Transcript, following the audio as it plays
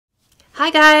Hi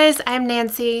guys, I'm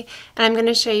Nancy, and I'm going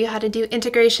to show you how to do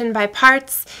integration by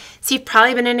parts. So you've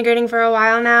probably been integrating for a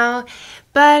while now,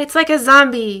 but it's like a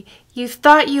zombie. You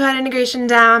thought you had integration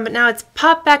down, but now it's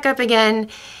popped back up again,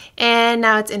 and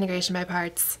now it's integration by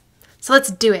parts. So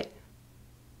let's do it.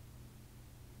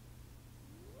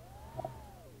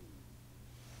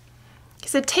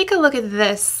 So take a look at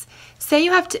this. Say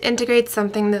you have to integrate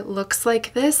something that looks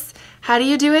like this. How do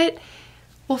you do it?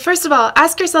 Well, first of all,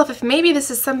 ask yourself if maybe this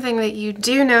is something that you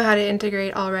do know how to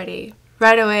integrate already,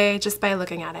 right away, just by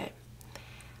looking at it.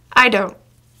 I don't.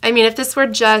 I mean, if this were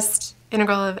just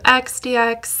integral of x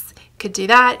dx, you could do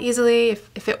that easily.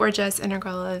 If it were just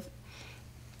integral of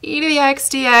e to the x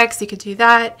dx, you could do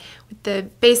that with the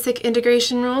basic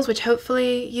integration rules, which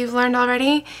hopefully you've learned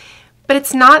already. But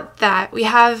it's not that. We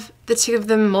have the two of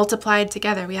them multiplied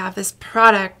together. We have this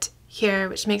product here,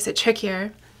 which makes it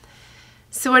trickier.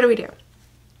 So what do we do?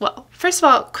 Well, first of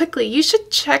all, quickly, you should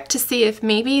check to see if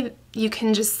maybe you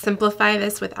can just simplify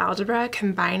this with algebra,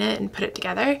 combine it, and put it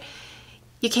together.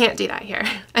 You can't do that here.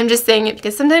 I'm just saying it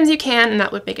because sometimes you can, and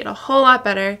that would make it a whole lot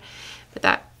better, but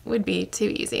that would be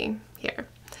too easy here.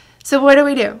 So what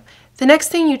do? The next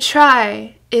thing you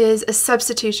try is a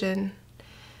substitution.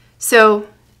 So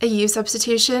a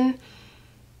U-Substitution,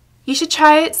 you should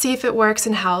try it, see if it works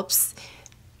and helps.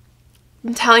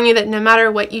 I'm telling you that no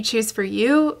matter what you choose for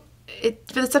U,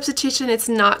 for the substitution, it's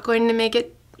not going to make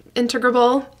it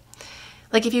integrable.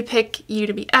 Like if you pick U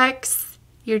to be x,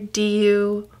 your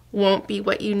du won't be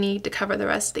what you need to cover the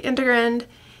rest of the integrand.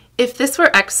 If this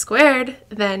were x squared,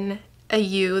 then a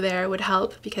u there would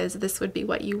help because this would be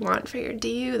what you want for your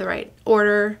du, the right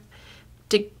order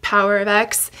to power of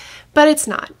x, but it's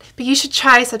not. But you should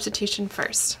try substitution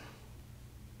first.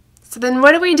 So then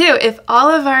what do we do if all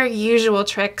of our usual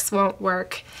tricks won't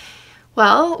work?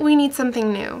 Well, we need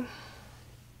something new.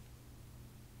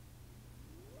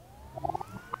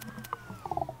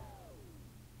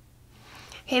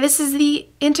 Okay, this is the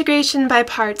integration by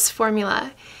parts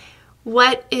formula.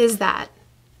 What is that?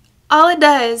 All it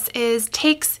does is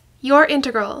takes your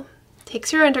integral,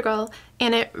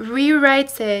 and it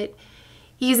rewrites it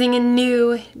using a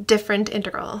new, different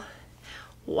integral.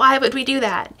 Why would we do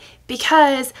that?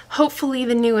 Because hopefully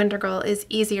the new integral is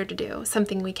easier to do,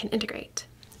 something we can integrate.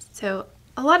 So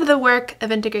a lot of the work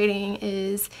of integrating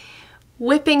is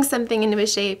whipping something into a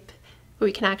shape where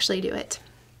we can actually do it.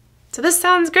 So this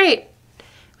sounds great.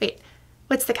 Wait,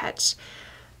 what's the catch?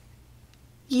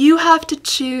 You have to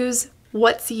choose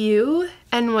what's u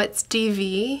and what's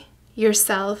dv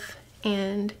yourself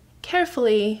and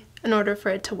carefully in order for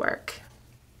it to work.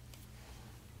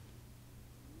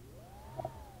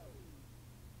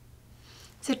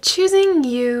 So choosing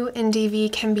u and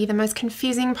dv can be the most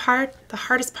confusing part, the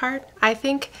hardest part, I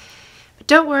think. But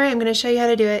don't worry, I'm going to show you how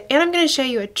to do it, and I'm going to show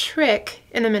you a trick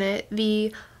in a minute,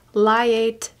 the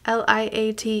LIATE,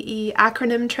 L-I-A-T-E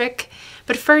acronym trick.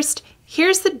 But first,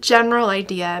 here's the general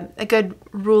idea, a good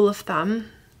rule of thumb.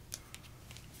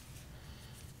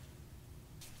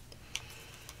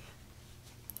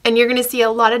 And you're going to see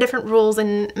a lot of different rules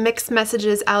and mixed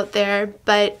messages out there,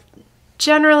 but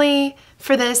generally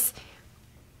for this,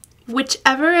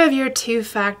 whichever of your two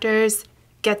factors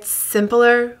gets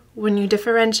simpler when you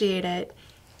differentiate it,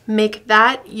 make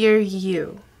that your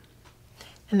u.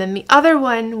 And then the other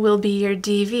one will be your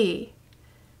dv,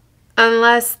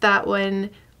 unless that one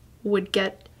would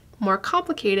get more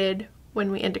complicated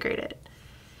when we integrate it,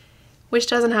 which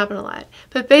doesn't happen a lot.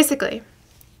 But basically,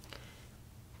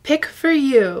 pick for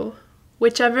u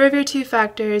whichever of your two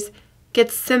factors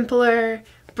gets simpler,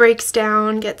 breaks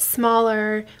down, gets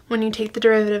smaller when you take the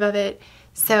derivative of it.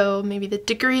 So maybe the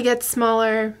degree gets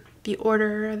smaller, the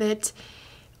order of it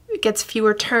gets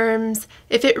fewer terms.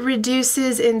 If it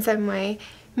reduces in some way,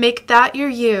 make that your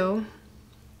u,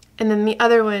 and then the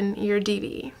other one your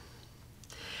dv.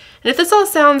 And if this all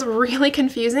sounds really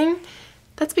confusing,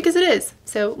 that's because it is.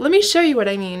 So let me show you what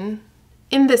I mean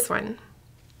in this one.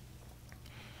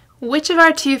 Which of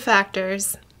our two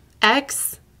factors,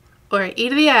 x or e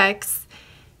to the x,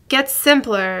 gets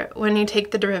simpler when you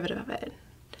take the derivative of it?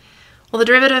 Well, the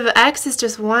derivative of x is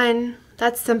just 1.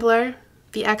 That's simpler.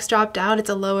 The x dropped out, it's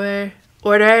a lower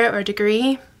order or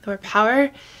degree, lower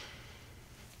power.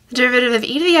 The derivative of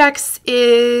e to the x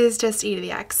is just e to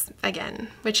the x again,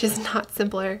 which is not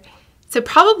simpler. So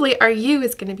probably our u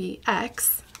is going to be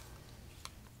x.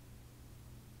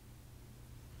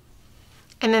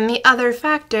 And then the other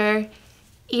factor,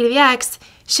 e to the x,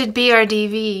 should be our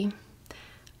dv,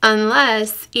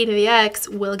 unless e to the x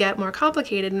will get more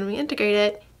complicated when we integrate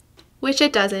it, which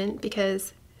it doesn't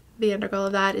because the integral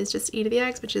of that is just e to the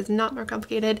x, which is not more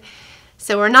complicated.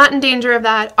 So we're not in danger of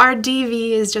that. Our dv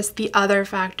is just the other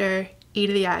factor, e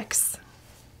to the x.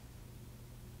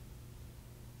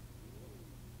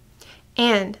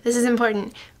 And, this is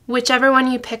important, whichever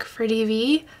one you pick for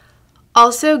dv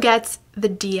also gets the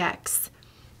dx,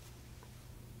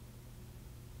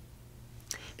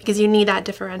 because you need that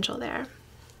differential there.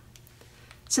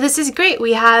 So this is great.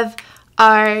 We have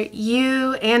our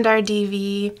u and our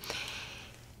dv.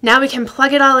 Now we can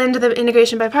plug it all into the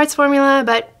integration by parts formula,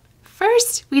 but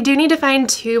first we do need to find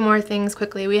two more things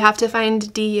quickly. We have to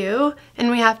find du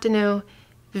and we have to know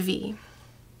v.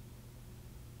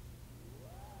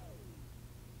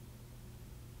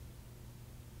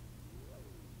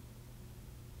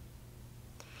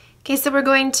 Okay, so we're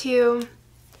going to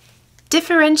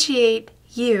differentiate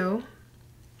u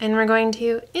and we're going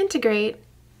to integrate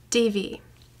dv.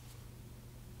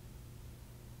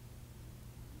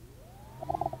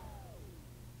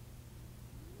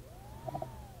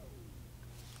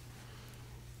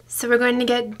 So we're going to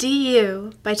get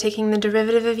du by taking the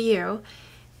derivative of u,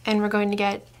 and we're going to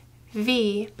get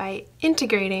v by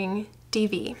integrating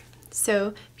dv.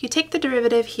 So if you take the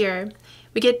derivative here,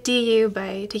 we get du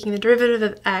by taking the derivative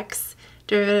of x.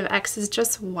 Derivative of x is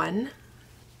just 1.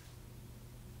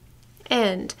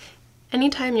 And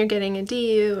anytime you're getting a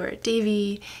du or a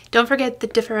dv, don't forget the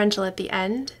differential at the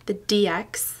end, the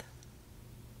dx.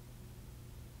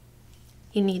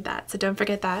 You need that, so don't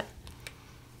forget that.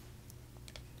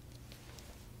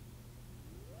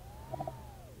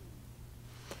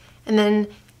 And then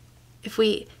if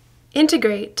we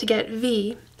integrate to get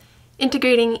v,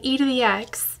 integrating e to the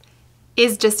x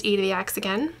is just e to the x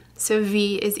again, so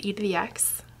v is e to the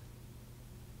x.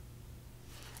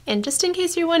 And just in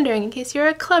case you're wondering, in case you're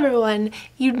a clever one,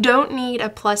 you don't need a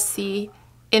plus c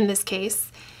in this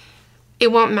case.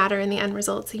 It won't matter in the end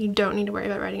result, so you don't need to worry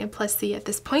about writing a plus c at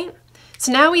this point.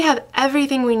 So now we have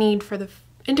everything we need for the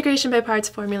integration by parts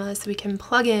formula, so we can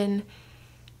plug in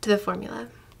to the formula.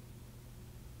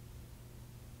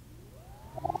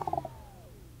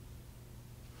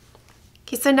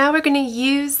 Okay, so now we're going to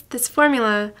use this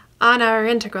formula on our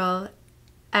integral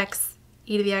x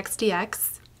e to the x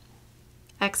dx.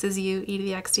 X is u, e to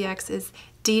the x dx is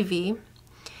dv.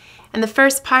 And the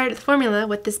first part of the formula,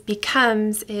 what this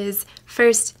becomes is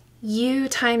first u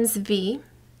times v,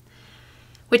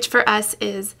 which for us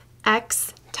is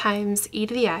x times e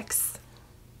to the x,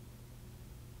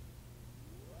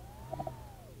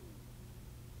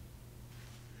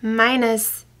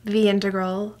 minus v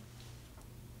integral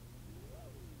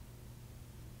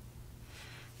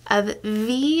of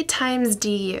v times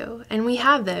du, and we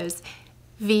have those.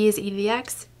 V is e to the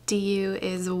x, du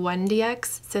is 1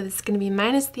 dx, so this is going to be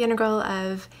minus the integral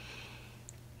of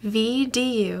v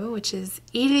du, which is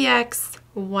e to the x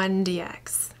 1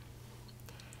 dx.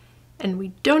 And we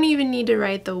don't even need to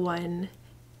write the 1.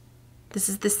 This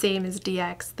is the same as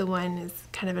dx, the 1 is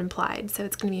kind of implied, so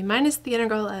it's going to be minus the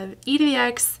integral of e to the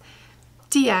x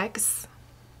dx.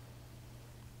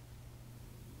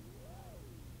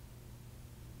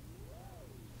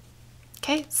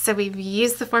 Okay, so we've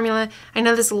used the formula. I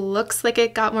know this looks like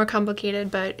it got more complicated,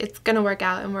 but it's going to work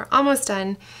out and we're almost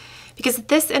done because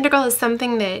this integral is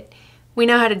something that we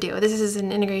know how to do. This is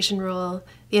an integration rule.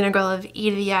 The integral of e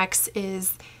to the x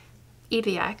is e to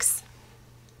the x.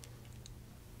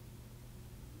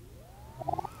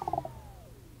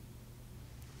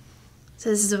 So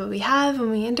this is what we have when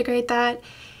we integrate that.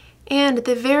 And at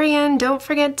the very end, don't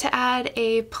forget to add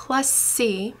a plus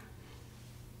c.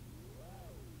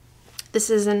 This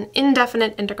is an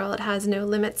indefinite integral. It has no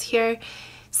limits here,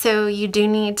 so you do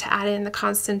need to add in the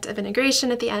constant of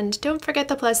integration at the end. Don't forget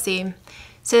the plus c.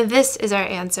 So this is our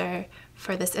answer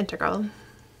for this integral.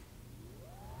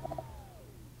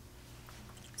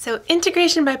 So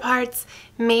integration by parts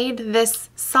made this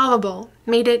solvable,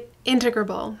 made it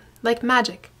integrable, like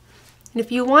magic. And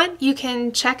if you want, you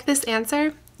can check this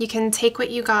answer. You can take what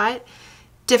you got,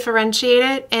 differentiate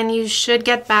it, and you should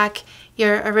get back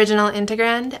your original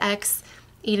integrand, x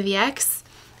e to the x,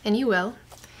 and you will.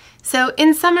 So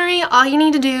in summary, all you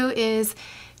need to do is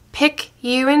pick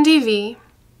u and dv,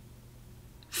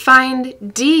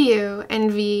 find du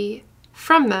and v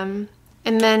from them,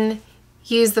 and then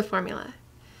use the formula.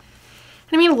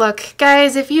 I mean, look,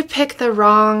 guys, if you pick the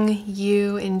wrong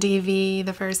u and dv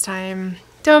the first time,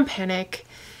 don't panic.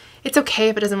 It's okay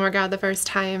if it doesn't work out the first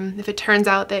time, if it turns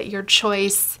out that your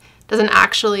choice doesn't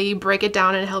actually break it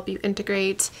down and help you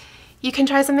integrate. You can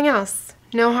try something else.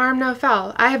 No harm, no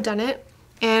foul. I have done it,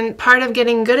 and part of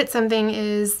getting good at something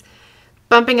is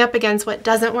bumping up against what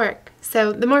doesn't work.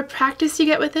 So the more practice you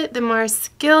get with it, the more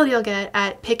skill you'll get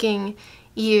at picking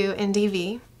u and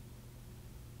dv.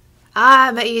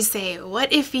 Ah, but you say,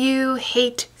 what if you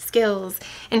hate skills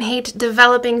and hate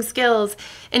developing skills,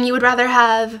 and you would rather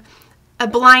have a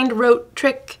blind rote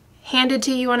trick handed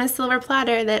to you on a silver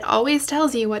platter that always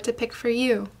tells you what to pick for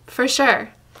you, for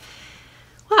sure.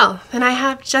 Well, then I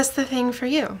have just the thing for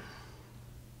you.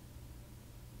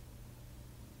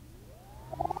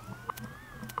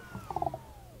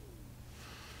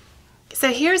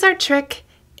 So here's our trick.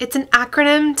 It's an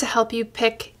acronym to help you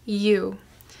pick U.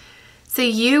 So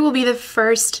U will be the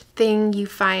first thing you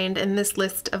find in this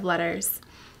list of letters,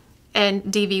 and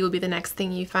DV will be the next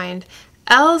thing you find.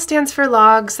 L stands for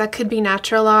logs. That could be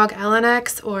natural log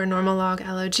ln(x) or normal log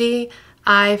log.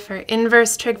 I for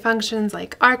inverse trig functions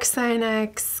like arcsine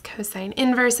x, cosine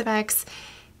inverse of x.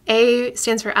 A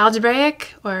stands for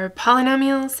algebraic or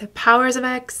polynomials, so powers of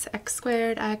x, x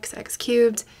squared, x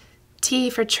cubed. T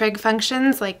for trig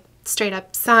functions like straight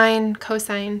up sine,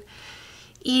 cosine.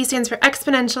 E stands for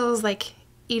exponentials like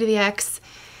e to the x.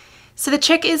 So the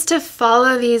trick is to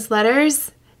follow these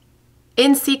letters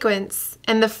in sequence,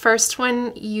 and the first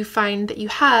one you find that you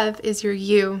have is your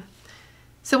U.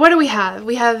 So what do we have?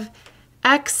 We have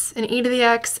x and e to the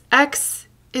x. X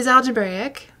is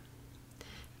algebraic.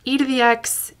 E to the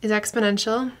x is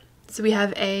exponential. So we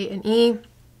have A and E.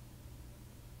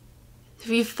 If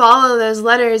you follow those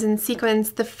letters in sequence,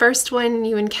 the first one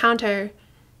you encounter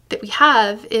that we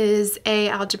have is A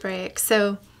algebraic.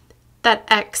 So that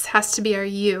x has to be our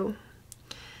U.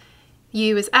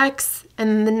 U is x,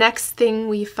 and the next thing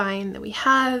we find that we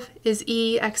have is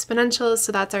E exponential,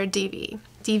 so that's our dv.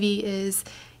 dv is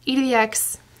e to the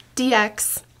x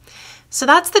dx. So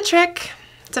that's the trick.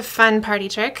 It's a fun party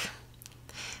trick.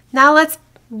 Now let's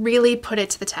really put it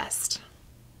to the test.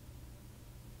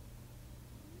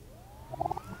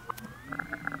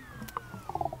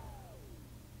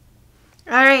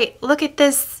 All right, look at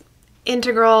this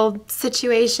integral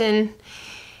situation.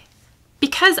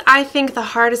 Because I think the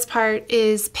hardest part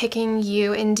is picking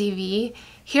U and dv,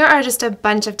 here are just a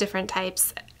bunch of different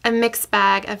types, a mixed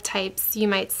bag of types you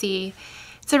might see.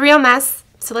 It's a real mess,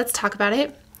 so let's talk about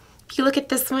it. If you look at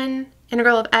this one,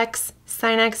 integral of x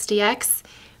sine x dx,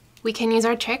 we can use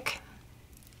our trick.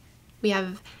 We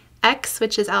have x,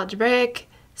 which is algebraic,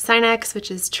 sine x,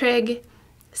 which is trig.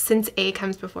 Since a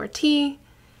comes before t,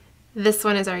 this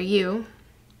one is our U,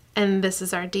 and this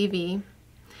is our dv.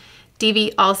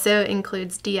 dv also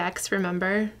includes dx,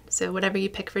 remember? So whatever you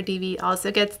pick for dv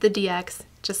also gets the dx,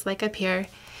 just like up here.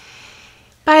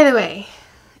 By the way,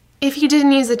 if you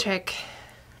didn't use the trick,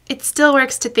 it still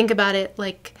works to think about it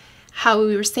like how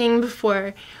we were saying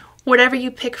before. Whatever you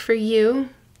pick for u,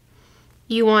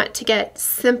 you want to get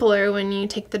simpler when you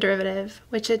take the derivative,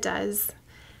 which it does.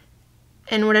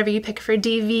 And whatever you pick for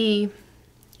dv,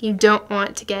 you don't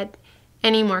want to get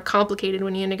any more complicated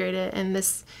when you integrate it, and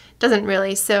this doesn't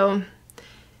really, so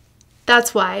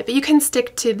that's why. But you can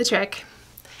stick to the trick.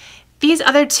 These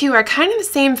other two are kind of the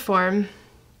same form,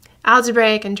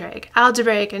 algebraic and trig,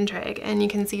 and you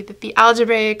can see that the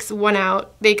algebraics won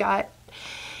out. They got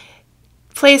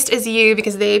placed as U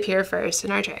because they appear first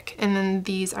in our trick, and then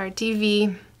these are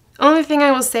dv. Only thing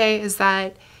I will say is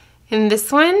that in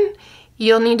this one,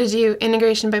 you'll need to do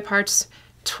integration by parts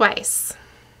twice.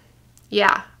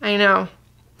 Yeah, I know.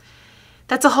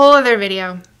 That's a whole other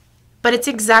video, but it's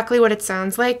exactly what it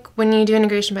sounds like when you do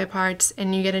integration by parts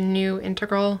and you get a new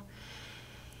integral.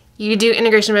 You do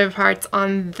integration by parts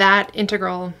on that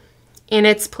integral in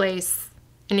its place,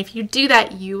 and if you do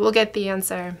that, you will get the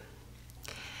answer.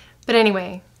 But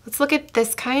anyway, let's look at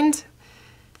this kind.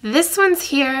 This one's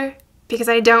here because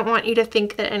I don't want you to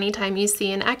think that anytime you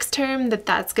see an x term that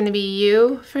that's going to be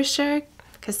U for sure,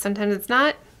 because sometimes it's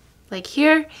not. Like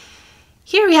here.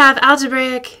 Here we have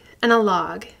algebraic and a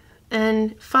log,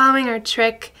 and following our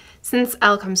trick, since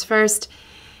L comes first,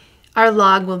 our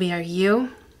log will be our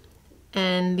U,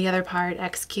 and the other part,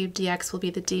 x cubed dx, will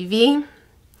be the dv.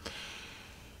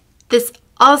 This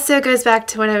also goes back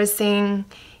to what I was saying.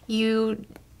 You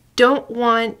don't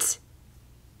want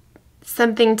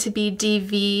something to be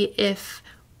dv if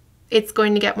it's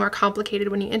going to get more complicated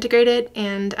when you integrate it,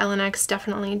 and ln(x)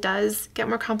 definitely does get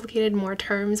more complicated, more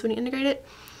terms when you integrate it.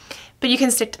 But you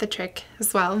can stick to the trick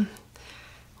as well.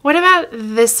 What about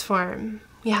this form?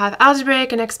 We have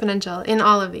algebraic and exponential in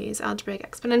all of these, algebraic,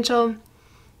 exponential.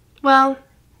 Well,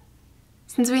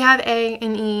 since we have A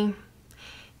and E,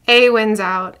 A wins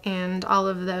out, and all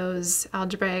of those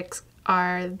algebraics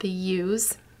are the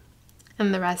U's,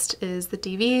 and the rest is the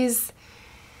DV's.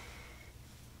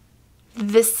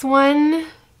 This one,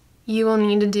 you will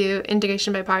need to do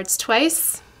integration by parts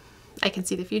twice. I can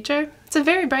see the future. It's a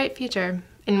very bright future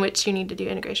in which you need to do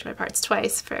integration by parts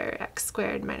twice for x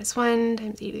squared minus 1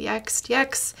 times e to the x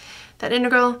dx, that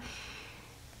integral.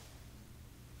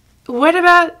 What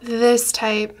about this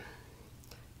type?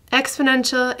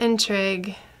 Exponential and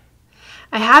trig.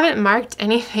 I haven't marked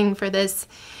anything for this.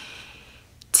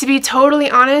 To be totally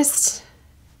honest,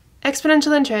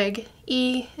 exponential and trig,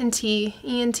 E and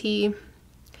T,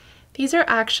 these are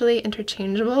actually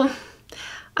interchangeable.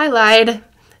 I lied.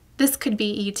 This could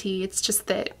be ET, it's just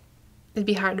that it'd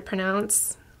be hard to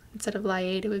pronounce. Instead of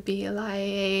LIATE, it would be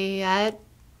LIATE.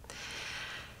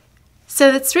 So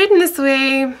it's written this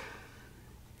way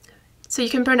so you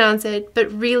can pronounce it,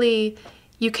 but really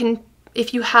you can,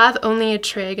 if you have only a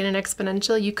trig and an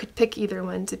exponential, you could pick either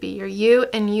one to be your U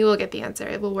and you will get the answer.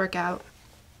 It will work out.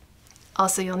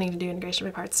 Also, you'll need to do integration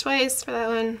by parts twice for that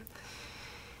one.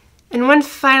 And one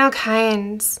final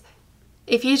kind,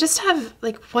 if you just have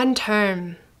like one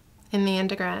term in the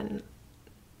integrand,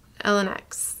 ln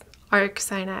x, arc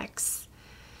sine x,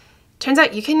 turns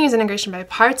out you can use integration by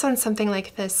parts on something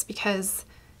like this because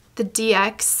the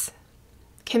dx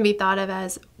can be thought of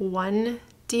as one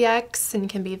dx and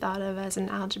can be thought of as an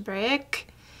algebraic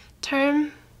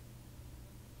term.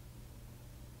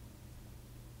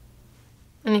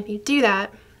 And if you do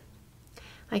that,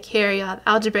 like here you'll have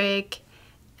algebraic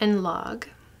and log.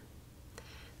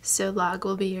 So log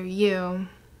will be your u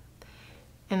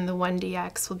and the 1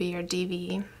 dx will be your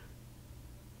dv.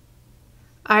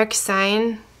 Arc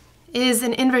sine is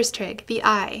an inverse trig, the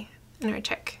I in our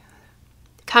trig.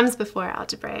 It comes before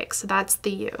algebraic, so that's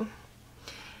the u.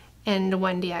 And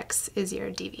 1 dx is your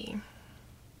dv.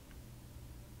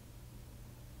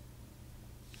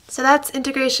 So that's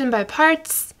integration by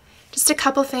parts. Just a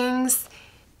couple things.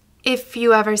 If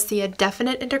you ever see a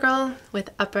definite integral with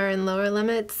upper and lower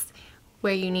limits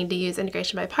where you need to use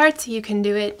integration by parts, you can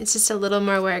do it. It's just a little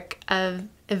more work of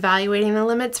evaluating the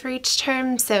limits for each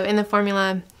term. So in the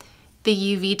formula,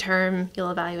 the uv term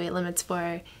you'll evaluate limits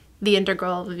for. The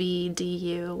integral v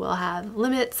du will have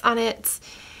limits on it.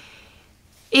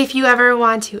 If you ever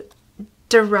want to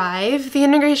derive the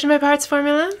integration by parts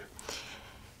formula,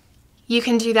 you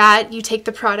can do that. You take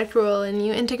the product rule and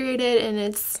you integrate it, and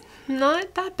it's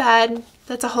not that bad.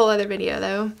 That's a whole other video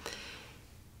though.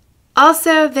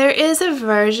 Also, there is a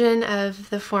version of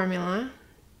the formula,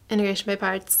 integration by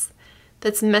parts,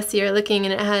 that's messier looking,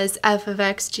 and it has f of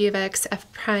x, g of x,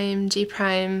 f prime, g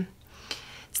prime.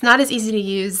 It's not as easy to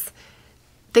use.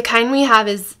 The kind we have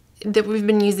is that we've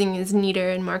been using is neater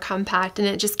and more compact, and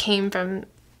it just came from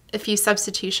a few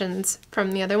substitutions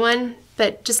from the other one,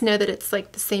 but just know that it's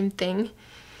like the same thing.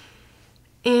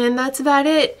 And that's about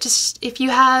it. Just if you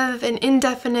have an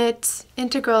indefinite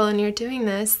integral and you're doing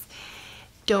this,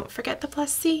 don't forget the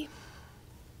plus c.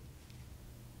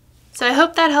 So I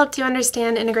hope that helped you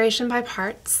understand integration by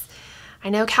parts. I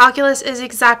know calculus is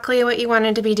exactly what you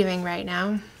wanted to be doing right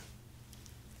now.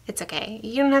 It's okay.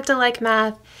 You don't have to like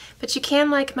math, but you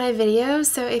can like my videos,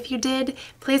 so if you did,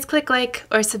 please click like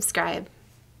or subscribe.